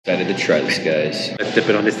Excited to try this, guys. Let's dip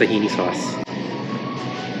it on this tahini sauce.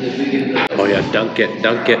 Oh yeah, dunk it,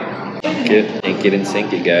 dunk it. Dunk it, ink it and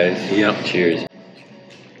sink it, guys. Yep. Cheers.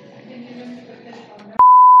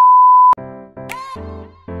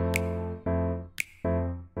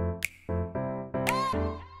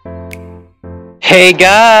 Hey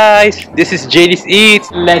guys, this is JDizzEats.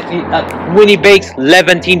 Let's eat at Winnibakes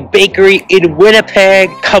Levantine Bakery in Winnipeg.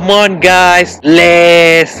 Come on guys,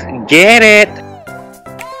 let's get it.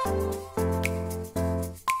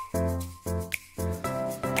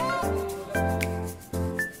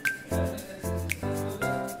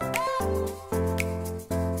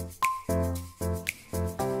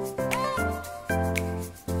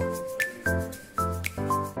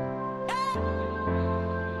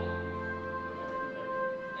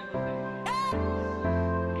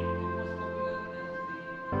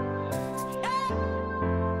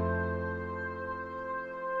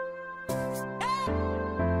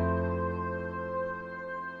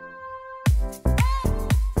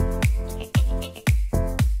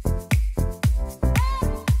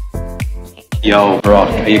 Yo, Brock,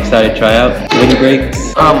 are you excited to try out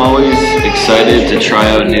Winnibakes? I'm always excited to try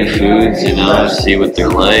out new foods, you know, see what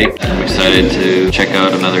they're like. I'm excited to check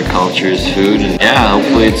out another culture's food, and yeah,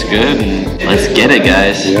 hopefully it's good, and let's get it,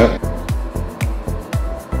 guys. Yep.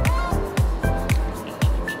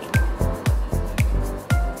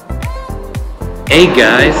 Hey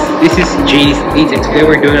guys, this is JDizzEats, and today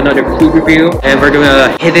we're doing another food review, and we're doing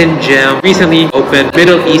a hidden gem, recently opened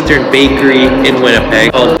Middle Eastern bakery in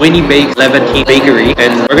Winnipeg called Winnibakes Levantine Bakery,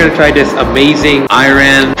 and we're gonna try this amazing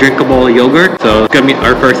Ayran drinkable yogurt. So it's gonna be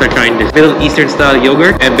our first time trying this Middle Eastern style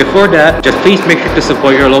yogurt. And before that, just please make sure to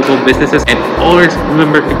support your local businesses, and always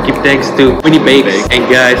remember to give thanks to Winnibakes.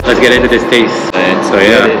 And guys, let's get into this taste. So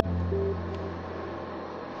yeah.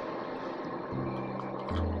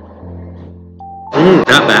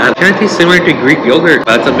 Not bad. Kind of tastes similar to Greek yogurt,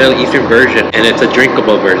 but it's a Middle Eastern version, and it's a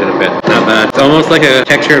drinkable version of it. Not bad. It's almost like a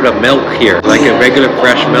texture of the milk here, like a regular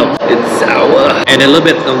fresh milk. It's sour. And a little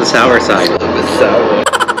bit on the sour side. A little bit sour.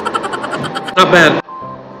 Not bad.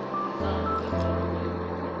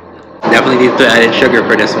 Definitely need to add in sugar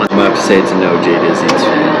for this one. I'm about to say it's a no, JDizzEats.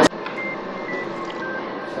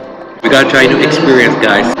 We gotta try a new experience,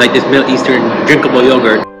 guys. Like this Middle Eastern drinkable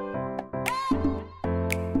yogurt.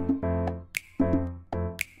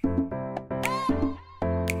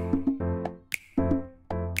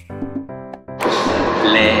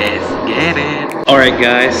 Let's get it. Alright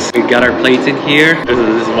guys, we got our plates in here. This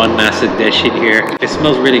is one massive dish in here. It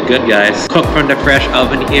smells really good, guys. Cooked from the fresh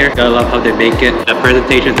oven here. Gotta love how they make it. The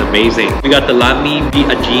presentation's amazing. We got the Lahme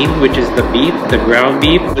Ajine, which is the beef, the ground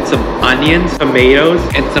beef, with some onions, tomatoes,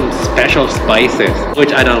 and some special spices,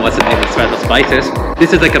 which I don't know what's the name of the special spices.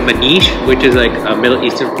 This is like a manish, which is like a Middle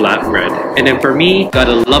Eastern flatbread. And then for me, got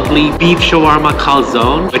a lovely beef shawarma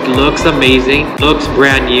calzone, which looks amazing, looks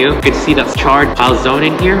brand new. You can see that charred calzone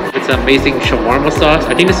in here. It's amazing shawarma sauce.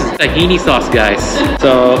 I think this is tahini sauce, guys.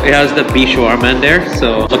 So it has the beef shawarma in there.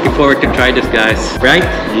 So looking forward to try this, guys. Right?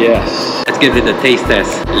 Yes. Let's give it a taste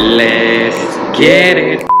test. Let's get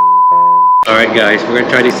it. Alright guys, we're gonna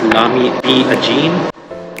try this Lahme Ajine.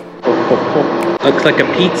 Looks like a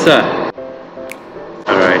pizza.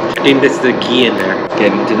 Alright, I think this is the key in there.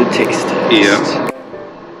 Get into the taste test. Yeah.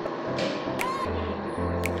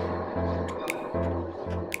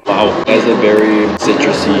 Wow. It has a very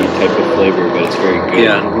citrusy type of flavor, but it's very good.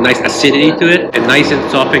 Yeah, nice acidity to it, and nice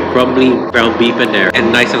and soft and crumbly ground beef in there,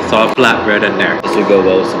 and nice and soft flatbread in there. This will go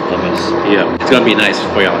well with some hummus. Yeah, it's gonna be nice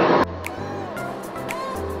for y'all.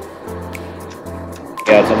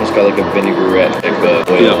 Yeah, it's almost got like a vinaigrette type of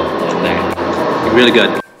oil on there. Really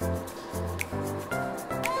good.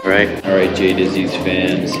 Alright. Alright, JDizzEats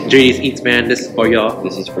fans. JDizzEats, man, this is for y'all.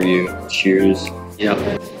 This is for you. Cheers. Yep.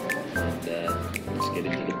 And let's get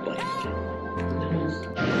into the bite.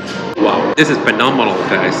 Wow, this is phenomenal,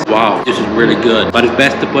 guys. Wow, this is really good. But it's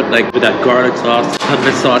best to put like with that garlic sauce,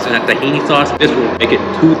 hummus sauce, and that tahini sauce. This will make it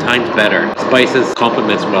 2 times better. Spices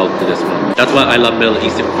complements well to this one. That's why I love Middle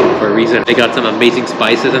Eastern food for a reason. They got some amazing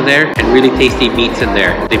spices in there and really tasty meats in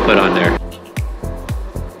there they put on there.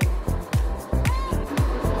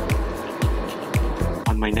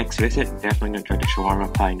 My next visit, definitely gonna try the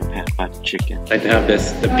shawarma pie and the pan butter chicken. I like to have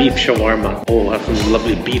this, the beef shawarma. Oh, have some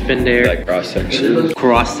lovely beef in there. That cross section.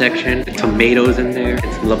 Cross section, the tomatoes in there,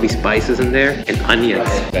 and some lovely spices in there, and onions.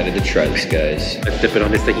 Excited to try this, guys. Let's dip it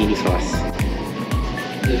on this tahini sauce.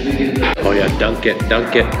 Oh yeah, dunk it,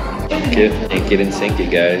 dunk it. Dunk it, ink it and sink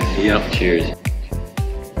it, guys. Yep. Cheers.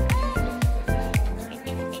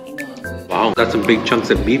 Wow. Wow, that's some big chunks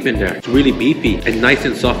of beef in there. It's really beefy and nice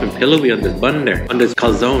and soft and pillowy on this bun there. On this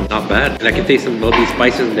calzone, not bad. And I can taste some of these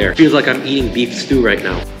spices in there. Feels like I'm eating beef stew right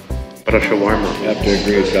now. But a shawarma. I have to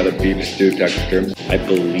agree, it's got a beef stew texture. I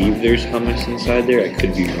believe there's hummus inside there. I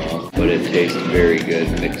could be wrong, but it tastes very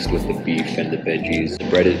good mixed with the beef and the veggies. The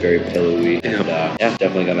bread is very pillowy. And yeah,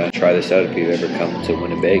 definitely gonna try this out if you've ever come to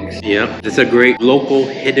Winnibakes. Yeah, it's a great local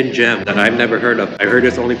hidden gem that I've never heard of. I heard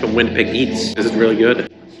this only from Winnipeg Eats. This is really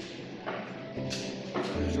good.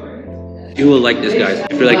 You will like this, guys,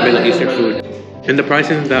 if you like Middle Eastern food. And the price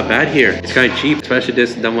isn't that bad here. It's kind of cheap, especially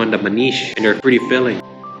this one, the manish, and they're pretty filling.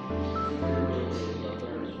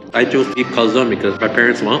 I chose beef calzone because my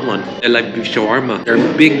parents want one. They like beef shawarma. They're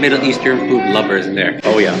big Middle Eastern food lovers in there.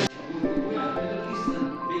 Oh yeah.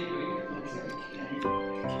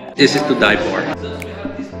 This is to die for.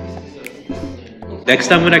 Next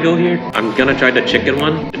time when I go here, I'm gonna try the chicken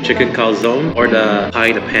one, the chicken calzone, or the pie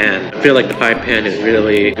in the pan. I feel like the pie in the pan is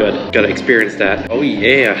really good. Gotta experience that. Oh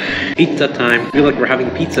yeah, pizza time. I feel like we're having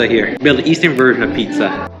pizza here. Middle Eastern version of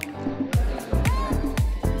pizza.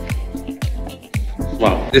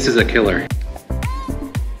 Wow, this is a killer.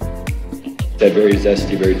 That very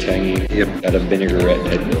zesty, very tangy. Yep. Got a vinaigrette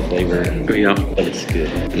type of flavor. Yeah. But it's good.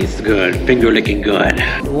 It's good. Finger licking good.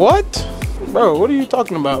 What? Bro, what are you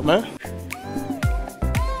talking about, man?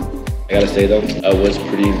 I gotta say though, I was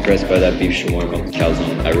pretty impressed by that beef shawarma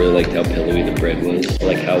calzone. I really liked how pillowy the bread was. I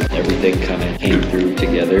like how everything kind of came through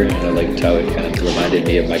together, and I liked how it kind of reminded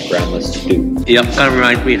me of my grandma's stew. Yep, kind of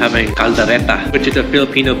reminds me of having caldereta, which is a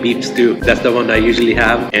Filipino beef stew. That's the one that I usually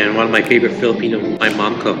have, and one of my favorite Filipino my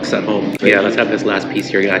mom cooks at home. Yeah, let's have this last piece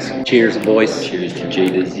here, guys. Cheers, boys. Cheers to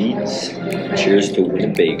JDizzEats. Cheers to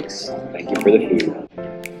Winnibakes. Thank you for the food.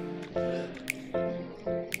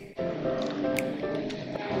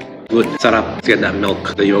 Good. Sarap. Let's get that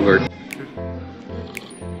milk, the yogurt.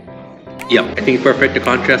 Yep, I think it's perfect to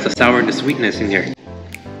contrast the sour and the sweetness in here.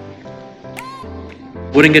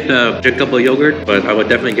 Wouldn't get the drinkable yogurt, but I would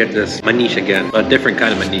definitely get this manish again, but a different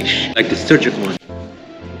kind of manish, like the sturgeon one.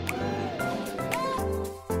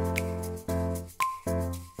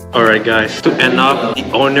 Alright guys, to end off, the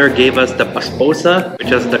owner gave us the Basbousa,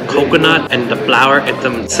 which is the coconut and the flour and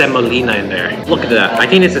some semolina in there. Look at that. I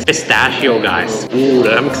think this is pistachio, guys. Ooh,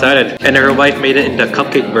 I'm excited. And her wife made it into a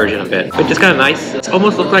cupcake version of it, which is kind of nice. It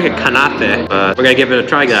almost looks like a canate, but we're gonna give it a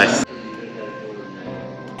try, guys.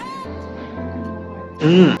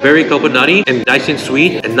 Very coconutty and nice and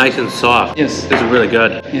sweet and nice and soft. Yes. This is really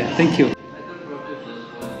good. Yeah, thank you.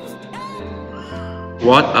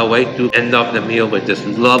 What a way to end off the meal with this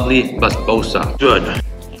lovely Basbousa. Good.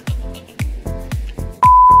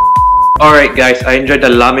 Alright guys, I enjoyed the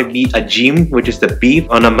Lahme beef Ajine, which is the beef,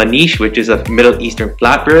 on a manish, which is a Middle Eastern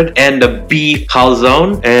flatbread, and the beef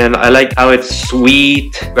calzone. And I like how it's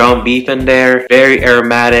sweet, ground beef in there, very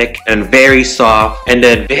aromatic and very soft, and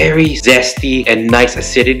then very zesty and nice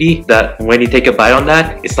acidity that when you take a bite on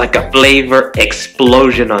that, it's like a flavor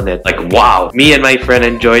explosion on it. Like wow, me and my friend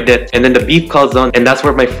enjoyed it. And then the beef calzone, and that's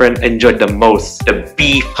where my friend enjoyed the most, the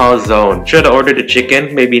beef calzone. Should have ordered the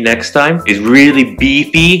chicken maybe next time. It's really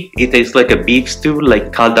beefy. It tastes like a beef stew,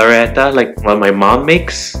 like caldereta, like what my mom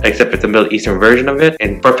makes, except it's a Middle Eastern version of it,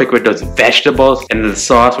 and perfect with those vegetables and the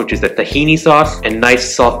sauce, which is the tahini sauce, and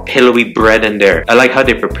nice soft pillowy bread in there. I like how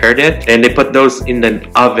they prepared it, and they put those in the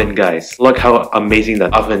oven, guys. Look how amazing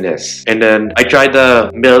the oven is. And then I tried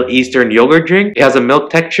the Middle Eastern yogurt drink. It has a milk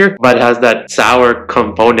texture, but it has that sour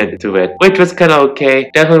component to it, which was kind of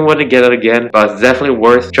okay. Definitely want to get it again, but it's definitely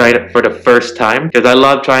worth trying it for the first time, because I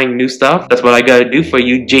love trying new stuff. That's what I gotta do for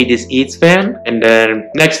you JDizzEats fan. And then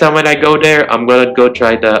next time when I go there, I'm gonna go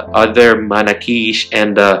try the other manakish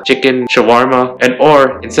and the chicken shawarma, and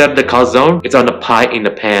or instead of the calzone, it's on the pie in the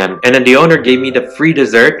pan. And then the owner gave me the free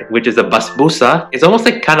dessert, which is a basbousa. It's almost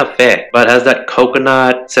like canapé, but it has that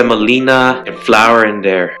coconut, semolina, and flour in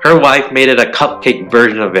there. Her wife made it a cupcake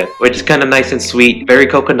version of it, which is kind of nice and sweet, very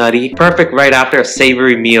coconutty, perfect right after a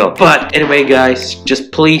savory meal. But anyway guys,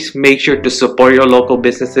 just please make sure to support your local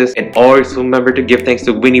businesses, and always remember to give thanks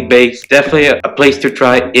to Winnibakes. Definitely a place to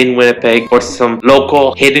try in Winnipeg for some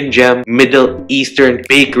local hidden gem Middle Eastern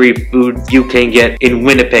bakery food you can get in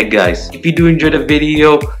Winnipeg, guys. If you do enjoy the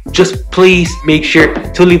video, just please make sure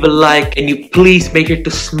to leave a like, and you please make sure to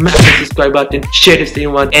smash the subscribe button, share this to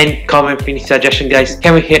anyone, and comment any suggestion, guys.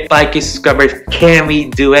 Can we hit 5K subscribers? Can we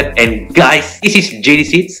do it? And guys, this is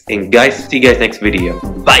JDizzEats, and guys, see you guys next video.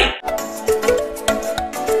 Bye.